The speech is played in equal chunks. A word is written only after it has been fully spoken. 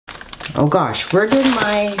Oh gosh, where did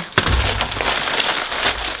my...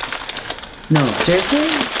 No, seriously?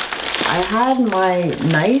 I had my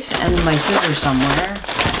knife and my scissors somewhere.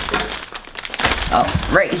 Oh,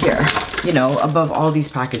 right here. You know, above all these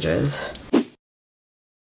packages.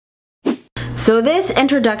 So this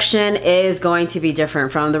introduction is going to be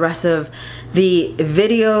different from the rest of the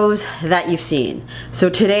videos that you've seen. So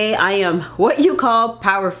today I am what you call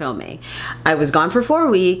power filming. I was gone for 4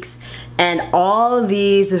 weeks and all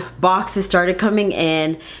these boxes started coming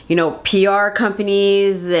in, you know, PR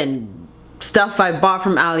companies and stuff I bought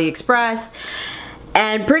from AliExpress,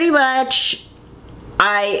 and pretty much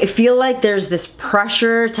I feel like there's this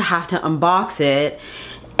pressure to have to unbox it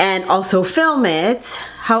and also film it.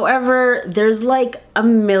 However, there's like a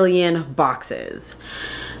million boxes.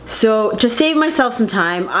 So to save myself some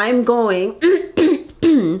time, I'm going,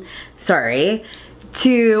 sorry,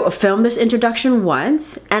 to film this introduction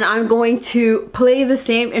once, and I'm going to play the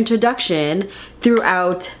same introduction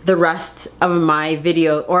throughout the rest of my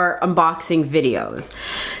video or unboxing videos.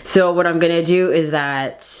 So what I'm gonna do is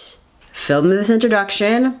that film this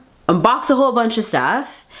introduction, unbox a whole bunch of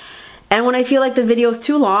stuff, and when I feel like the video is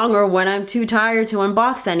too long or when I'm too tired to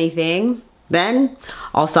unbox anything, then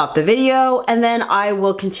I'll stop the video and then I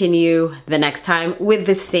will continue the next time with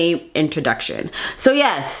the same introduction. So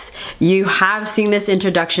yes, you have seen this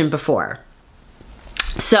introduction before.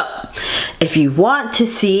 So if you want to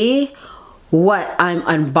see what I'm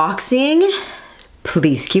unboxing,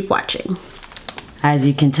 please keep watching. As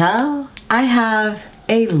you can tell, I have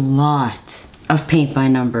a lot of paint by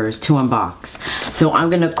numbers to unbox. So I'm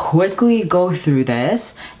gonna quickly go through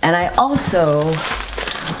this, and I also,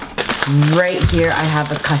 right here, I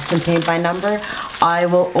have a custom paint by number. I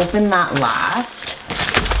will open that last,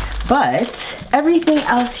 but everything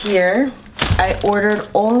else here, I ordered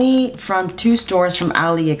only from 2 stores from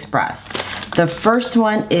AliExpress. The first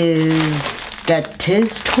one is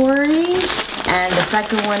Gatistori, and the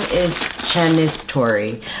second one is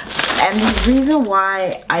Chanistori. And the reason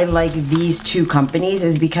why I like these 2 companies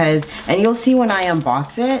is because, and you'll see when I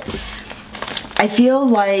unbox it, I feel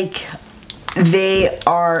like they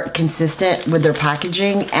are consistent with their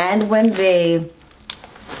packaging, and when they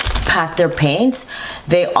pack their paints,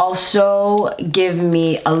 they also give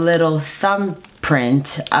me a little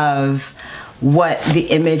thumbprint of what the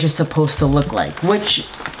image is supposed to look like, which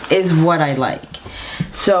is what I like.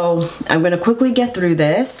 So I'm gonna quickly get through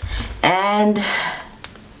this, and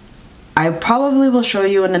I probably will show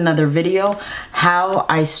you in another video how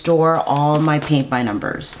I store all my paint by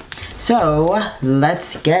numbers. So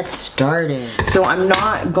let's get started. So I'm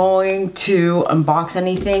not going to unbox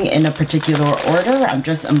anything in a particular order. I'm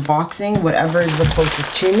just unboxing whatever is the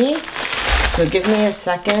closest to me. So give me a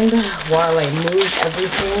second while I move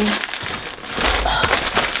everything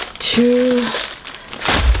to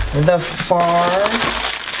the far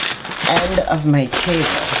end of my table.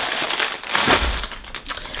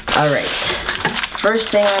 All right, first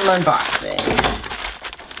thing I'm unboxing.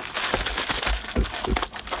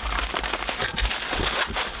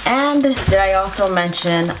 And did I also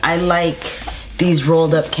mention I like these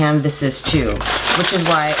rolled up canvases too, which is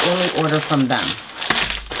why I only order from them.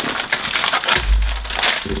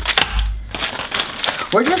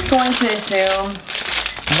 We're just going to assume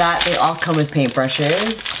that they all come with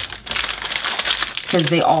paintbrushes, because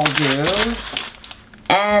they all do.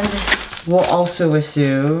 And we'll also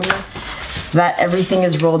assume that everything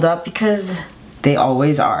is rolled up because they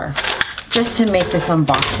always are, just to make this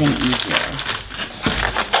unboxing easier.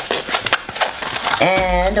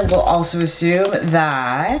 And we'll also assume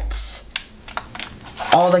that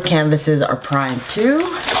all the canvases are primed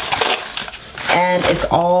too, and it's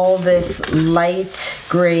all this light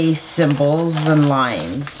gray symbols and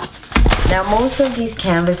lines. Now most of these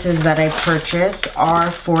canvases that I purchased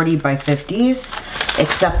are 40 by 50s,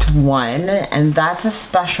 except one, and that's a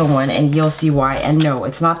special one, and you'll see why. And no,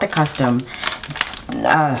 it's not the custom.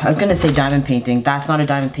 I was gonna say diamond painting. That's not a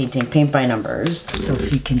diamond painting, paint by numbers. So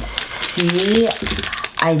if you can see,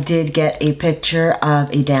 I did get a picture of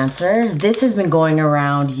a dancer. This has been going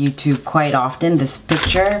around YouTube quite often, this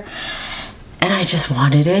picture, and I just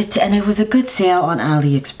wanted it, and it was a good sale on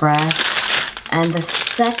AliExpress. And the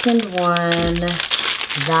second one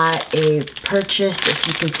that I purchased, if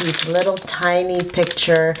you can see, it's a little tiny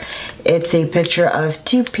picture. It's a picture of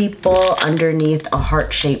 2 people underneath a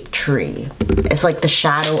heart-shaped tree. It's like the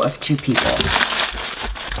shadow of 2 people.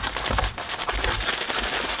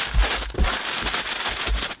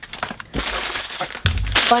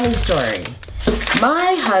 Funny story.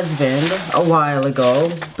 My husband, a while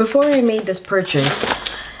ago, before I made this purchase,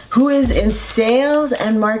 who is in sales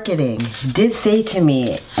and marketing, did say to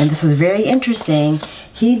me, and this was very interesting,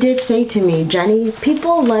 he did say to me, Jenny,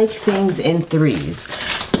 people like things in threes.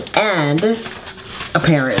 And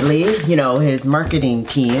apparently, you know, his marketing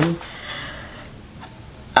team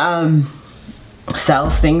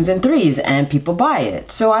sells things in threes and people buy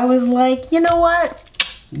it. So I was like, you know what?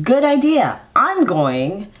 Good idea. I'm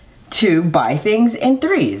going to buy things in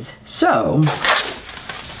threes. So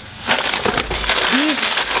these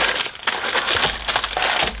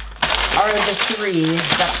are the three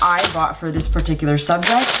that I bought for this particular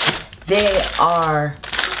subject. They are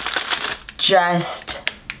just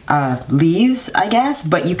leaves, I guess,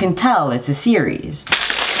 but you can tell it's a series.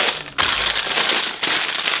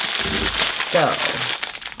 So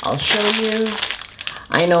I'll show you.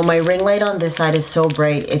 I know my ring light on this side is so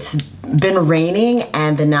bright. It's been raining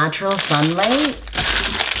and the natural sunlight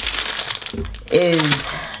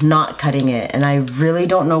is not cutting it. And I really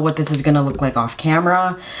don't know what this is gonna look like off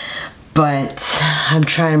camera, but I'm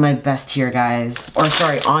trying my best here, guys. Or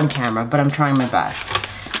sorry, on camera, but I'm trying my best.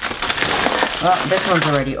 Well, this one's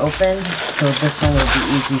already opened, so this one will be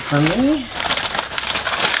easy for me.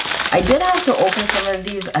 I did have to open some of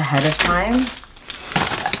these ahead of time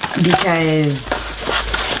because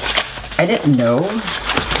I didn't know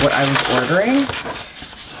what I was ordering.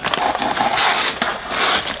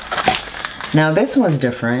 Now this one's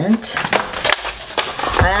different.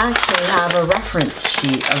 I actually have a reference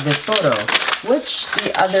sheet of this photo, which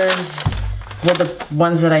the others, well, the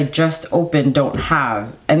ones that I just opened don't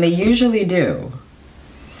have, and they usually do.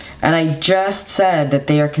 And I just said that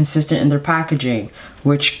they are consistent in their packaging,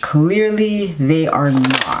 which clearly they are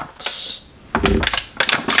not.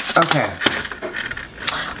 Okay.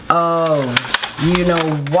 Oh, you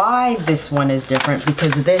know why this one is different,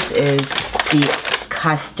 because this is the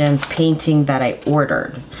custom painting that I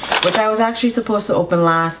ordered, which I was actually supposed to open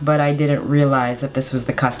last, but I didn't realize that this was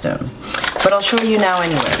the custom. But I'll show you now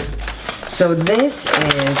anyway. So this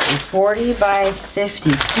is a 40 by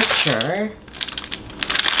 50 picture.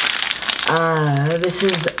 This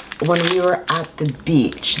is when we were at the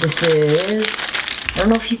beach. This is, I don't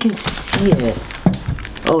know if you can see it.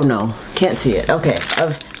 Oh no, can't see it. Okay,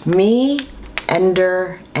 of me,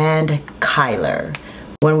 Ender, and Kyler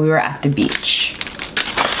when we were at the beach.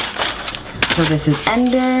 So this is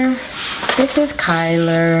Ender, this is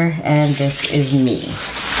Kyler, and this is me.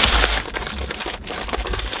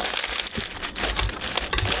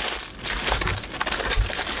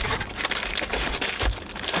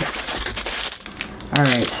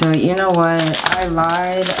 Alright, so you know what? I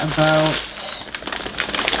lied about...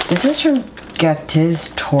 This is from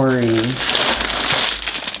Gattiz Tori.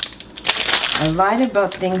 I lied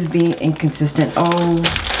about things being inconsistent. Oh,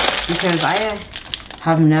 because I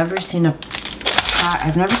have never seen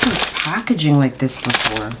I've never seen packaging like this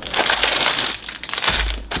before.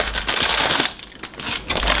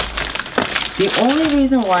 The only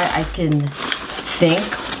reason why I can think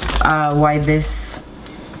why this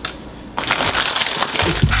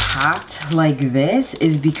is packed like this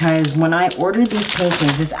is because when I ordered these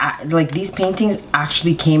paintings, these paintings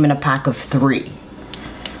actually came in a pack of 3.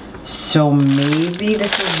 So maybe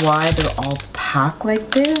this is why they're all packed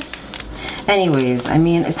like this. Anyways, I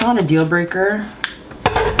mean, it's not a deal breaker.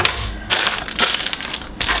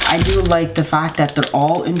 I do like the fact that they're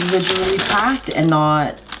all individually packed and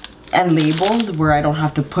labeled, where I don't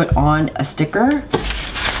have to put on a sticker.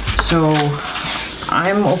 So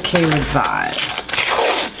I'm okay with that.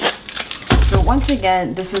 So once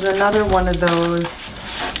again, this is another one of those,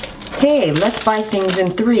 hey, let's buy things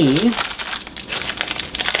in 3,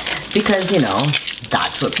 because, you know,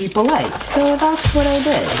 that's what people like. So that's what I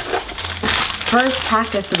did. First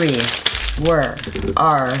pack of 3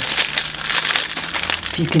 are,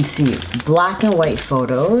 if you can see, black and white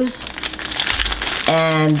photos,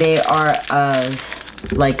 and they are of,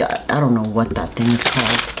 like, I don't know what that thing is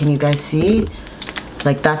called. Can you guys see?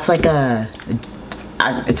 Like, that's like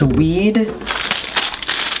it's a weed,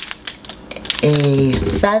 a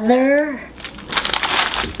feather,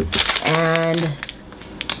 and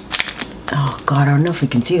oh god, I don't know if we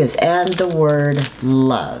can see this, and the word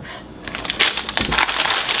love.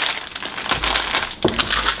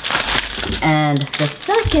 And the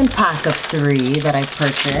second pack of 3 that I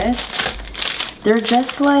purchased, they're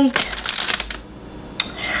just like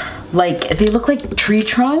they look like tree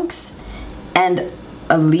trunks and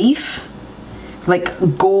a leaf,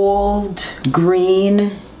 like gold,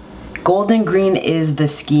 green. Gold and green is the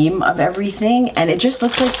scheme of everything, and it just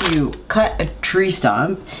looks like you cut a tree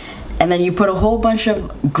stump and then you put a whole bunch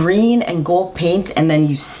of green and gold paint and then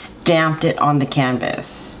you stamped it on the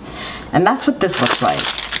canvas. And that's what this looks like.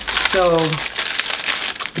 So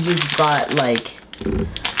you've got like,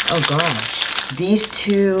 oh gosh, these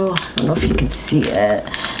two, I don't know if you can see it.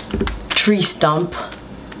 tree stump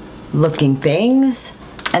looking things.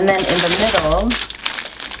 And then in the middle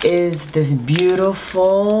is this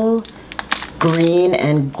beautiful green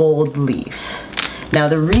and gold leaf. Now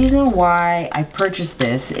the reason why I purchased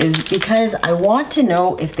this is because I want to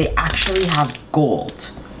know if they actually have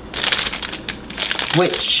gold,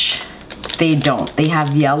 which they don't. They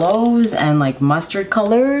have yellows and like mustard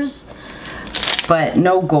colors, but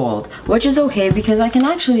no gold, which is okay because I can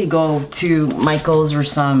actually go to Michael's or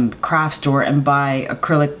some craft store and buy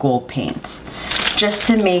acrylic gold paints just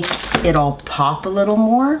to make it all pop a little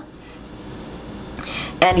more.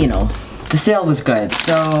 And you know, the sale was good,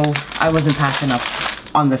 so I wasn't passing up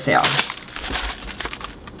on the sale.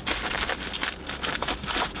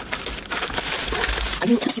 I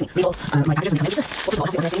do, excuse me, label my packages when they come in. First of all,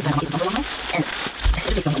 I have to organize things, and I want to get the number on them, and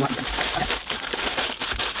it takes so long to them. Okay.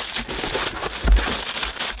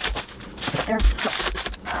 Put that there. So,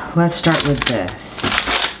 let's start with this.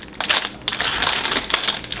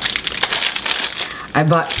 I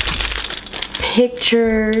bought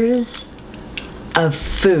pictures of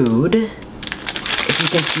food, if you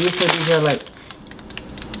can see. So these are like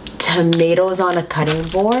tomatoes on a cutting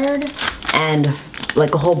board and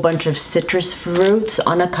like a whole bunch of citrus fruits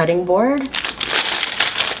on a cutting board.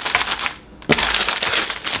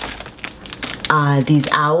 These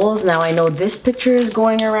owls. Now I know this picture is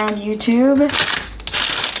going around YouTube,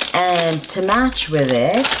 and to match with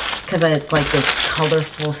it, because it's like this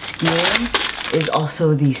colorful scheme, is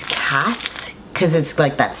also these cats, because it's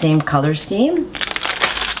like that same color scheme.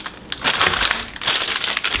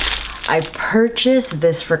 I purchased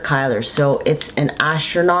this for Kyler. So it's an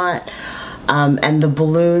astronaut, and the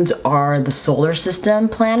balloons are the solar system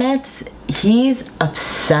planets. He's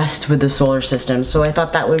obsessed with the solar system, so I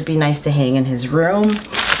thought that would be nice to hang in his room.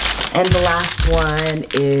 And the last one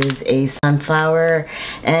is a sunflower.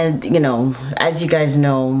 And you know, as you guys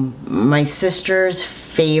know, my sister's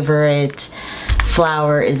favorite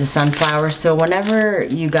flower is a sunflower. So whenever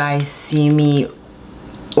you guys see me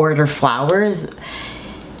order flowers,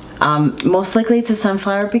 most likely it's a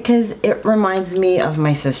sunflower because it reminds me of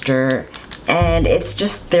my sister, and it's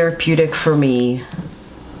just therapeutic for me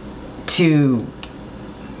to,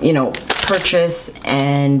 you know, purchase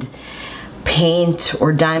and paint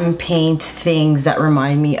or diamond paint things that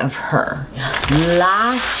remind me of her.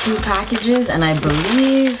 Last two packages, and I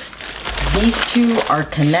believe these two are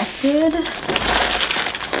connected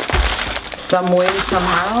some way,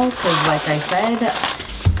 somehow, because like I said,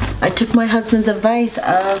 I took my husband's advice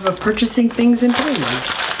of purchasing things in threes.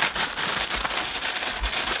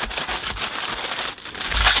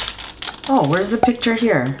 Oh, where's the picture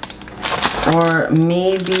here? Or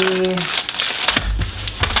maybe...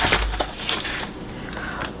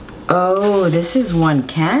 Oh, this is one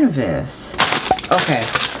canvas. Okay.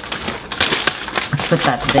 Let's put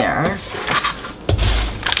that there.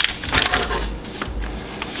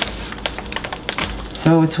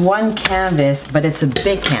 So it's one canvas, but it's a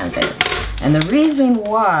big canvas. And the reason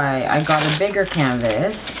why I got a bigger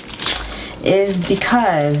canvas is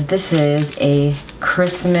because this is a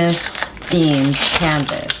Christmas themed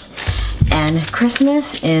canvas. And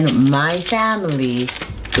Christmas in my family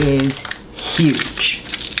is huge.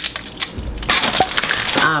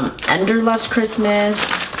 Ender loves Christmas,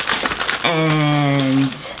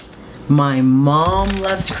 and my mom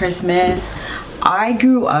loves Christmas. I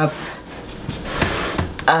grew up,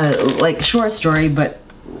 like, short story, but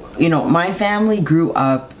you know, my family grew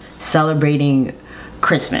up celebrating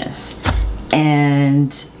Christmas.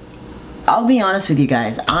 And I'll be honest with you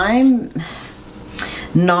guys, I'm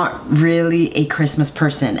not really a Christmas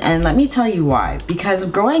person, and let me tell you why. Because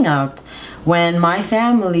growing up, when my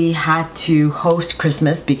family had to host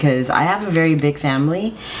Christmas, because I have a very big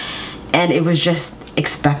family and it was just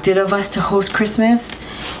expected of us to host Christmas,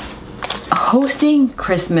 hosting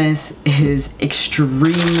Christmas is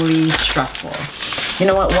extremely stressful. You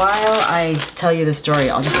know what, while I tell you the story,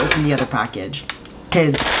 I'll just open the other package,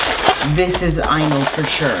 because this is, I know for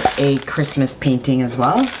sure, a Christmas painting as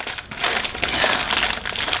well.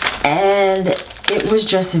 And it was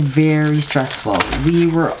just very stressful. We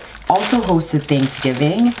were also hosted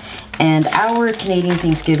Thanksgiving, and our Canadian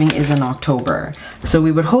Thanksgiving is in October. So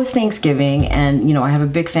we would host Thanksgiving, and you know, I have a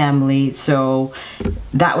big family, so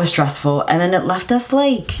that was stressful. And then it left us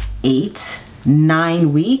like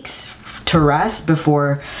 8-9 weeks to rest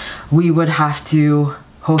before we would have to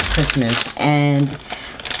host Christmas. And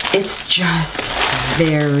it's just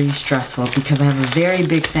very stressful because I have a very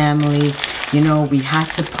big family. You know, we had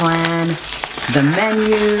to plan the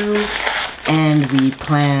menu, and we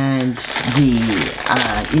planned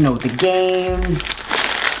the, you know, the games,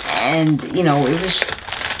 and you know, it was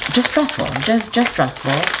just stressful, just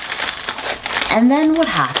stressful. And then what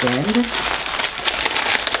happened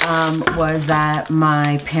was that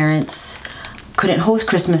my parents couldn't host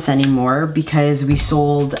Christmas anymore because we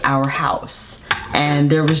sold our house. And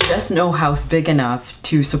there was just no house big enough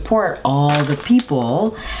to support all the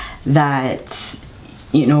people that,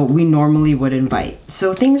 you know, we normally would invite.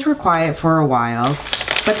 So things were quiet for a while,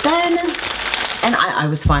 but then, and I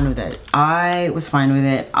was fine with it. I was fine with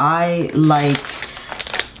it. I like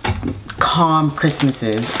calm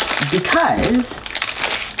Christmases because,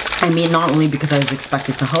 I mean, not only because I was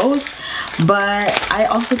expected to host, but I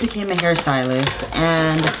also became a hairstylist,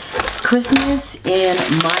 and Christmas in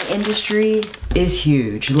my industry is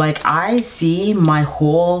huge. Like, I see my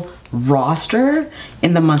whole roster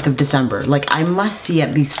in the month of December. Like, I must see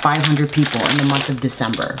at least 500 people in the month of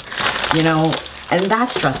December, you know, and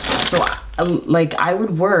that's stressful. So like, I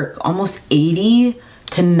would work almost 80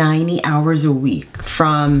 to 90 hours a week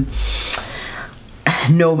from,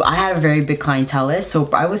 no, I had a very big clientele list. So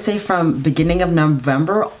I would say from beginning of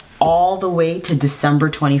November all the way to December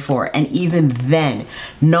 24. And even then,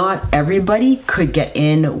 not everybody could get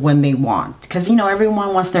in when they want. Because, you know,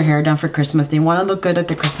 everyone wants their hair done for Christmas. They want to look good at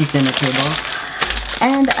the Christmas dinner table.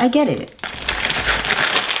 And I get it.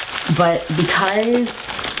 But because,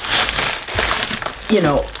 you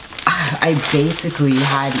know, I basically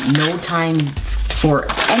had no time for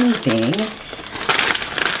anything,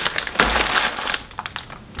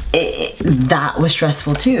 that was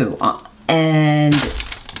stressful too. And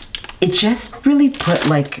it just really put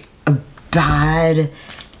like a bad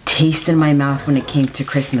taste in my mouth when it came to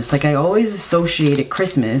Christmas. Like, I always associated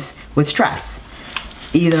Christmas with stress.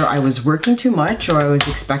 Either I was working too much or I was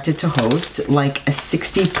expected to host like a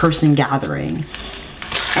 60-person gathering.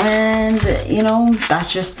 And, you know,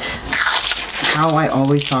 that's just how I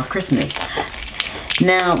always saw Christmas.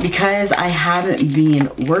 Now, because I haven't been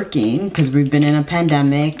working, because we've been in a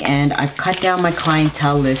pandemic, and I've cut down my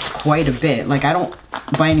clientele list quite a bit. Like, I don't,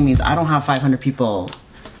 by any means, I don't have 500 people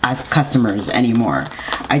as customers anymore.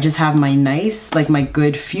 I just have my nice, like my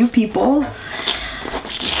good few people.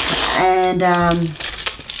 And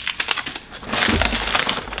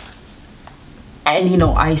you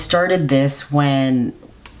know, I started this when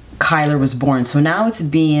Kyler was born. So now it's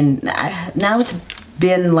been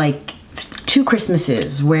like 2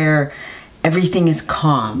 Christmases where everything is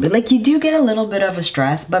calm. But like, you do get a little bit of a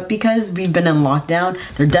stress, but because we've been in lockdown,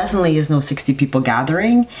 there definitely is no 60 people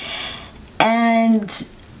gathering. And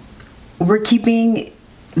we're keeping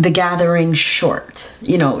the gathering short,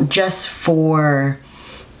 you know, just for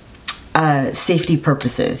safety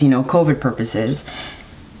purposes, you know, COVID purposes.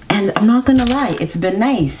 And I'm not gonna lie, it's been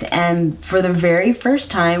nice. And for the very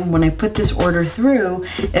first time when I put this order through,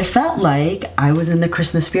 it felt like I was in the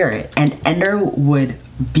Christmas spirit. And Ender would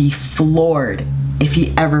be floored if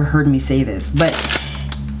he ever heard me say this. But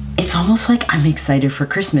it's almost like I'm excited for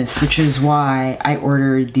Christmas, which is why I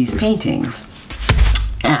ordered these paintings.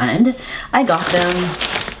 And I got them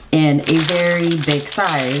in a very big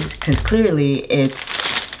size, because clearly it's,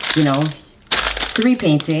 you know, 3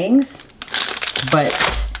 paintings, but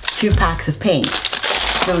 2 packs of paints.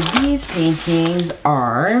 So these paintings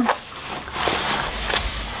are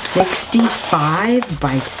 65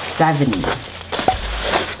 by 70.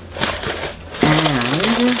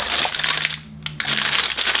 And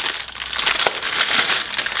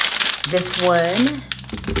this one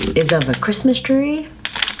is of a Christmas tree.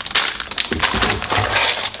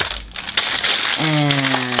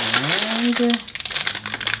 And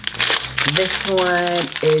this one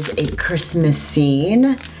is a Christmas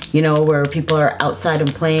scene, you know, where people are outside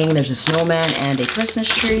and playing. There's a snowman and a Christmas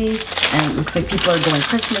tree, and it looks like people are going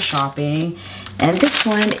Christmas shopping. And this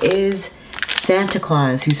one is Santa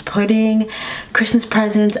Claus, who's putting Christmas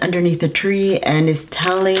presents underneath the tree and is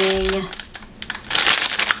telling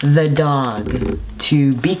the dog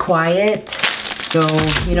to be quiet so,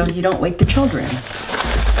 you know, you don't wake the children.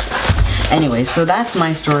 Anyway, so that's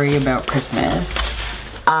my story about Christmas.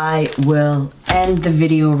 I will end the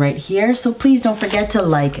video right here, so please don't forget to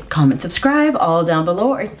like, comment, subscribe all down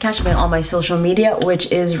below, or catch me on all my social media, which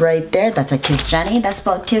is right there. That's at kiss.jennie. That's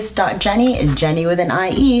spelled kiss.jennie, and Jennie with an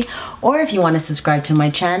IE. Or if you want to subscribe to my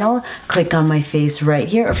channel, click on my face right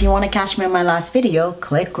here. Or if you want to catch me on my last video,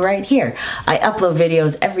 click right here. I upload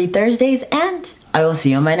videos every Thursdays, and I will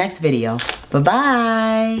see you on my next video.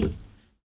 Bye-bye.